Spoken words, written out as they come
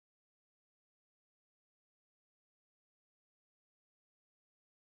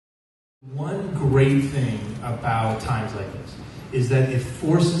One great thing about times like this is that it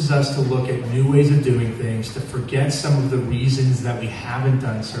forces us to look at new ways of doing things, to forget some of the reasons that we haven't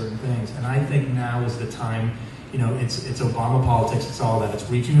done certain things. And I think now is the time, it's Obama politics, it's all that. It's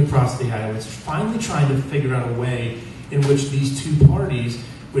reaching across the aisle. It's finally trying to figure out a way in which these two parties,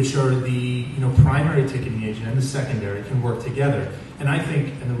 which are the primary ticketing agent and the secondary, can work together. And I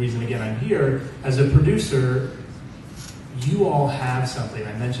think, and the reason again I'm here, as a producer, you all have something.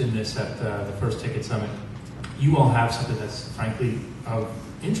 I mentioned this at the first Ticket Summit. You all have something that's frankly of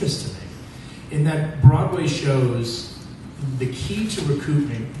interest to me. In that Broadway shows, the key to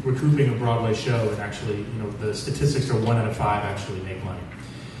recouping a Broadway show, and actually, the statistics are 1 out of 5 actually make money.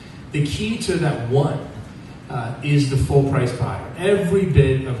 The key to that one is the full price buyer. Every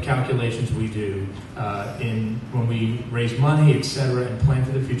bit of calculations we do when we raise money, etc., and plan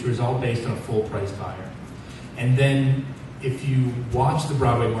for the future is all based on a full price buyer. And then if you watch the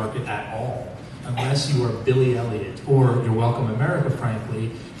Broadway market at all, unless you are Billy Elliot or Your Welcome America,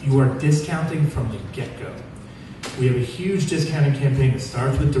 frankly, you are discounting from the get-go. We have a huge discounting campaign that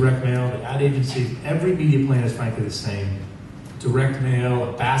starts with direct mail, the ad agencies, every media plan is frankly the same. Direct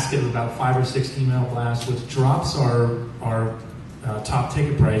mail, a basket of about 5 or 6 email blasts, which drops our top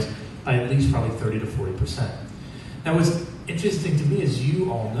ticket price by at least probably 30 to 40%. Now, what's interesting to me, as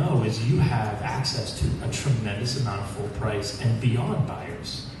you all know, is you have access to a tremendous amount of full price and beyond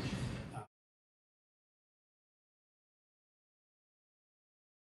buyers.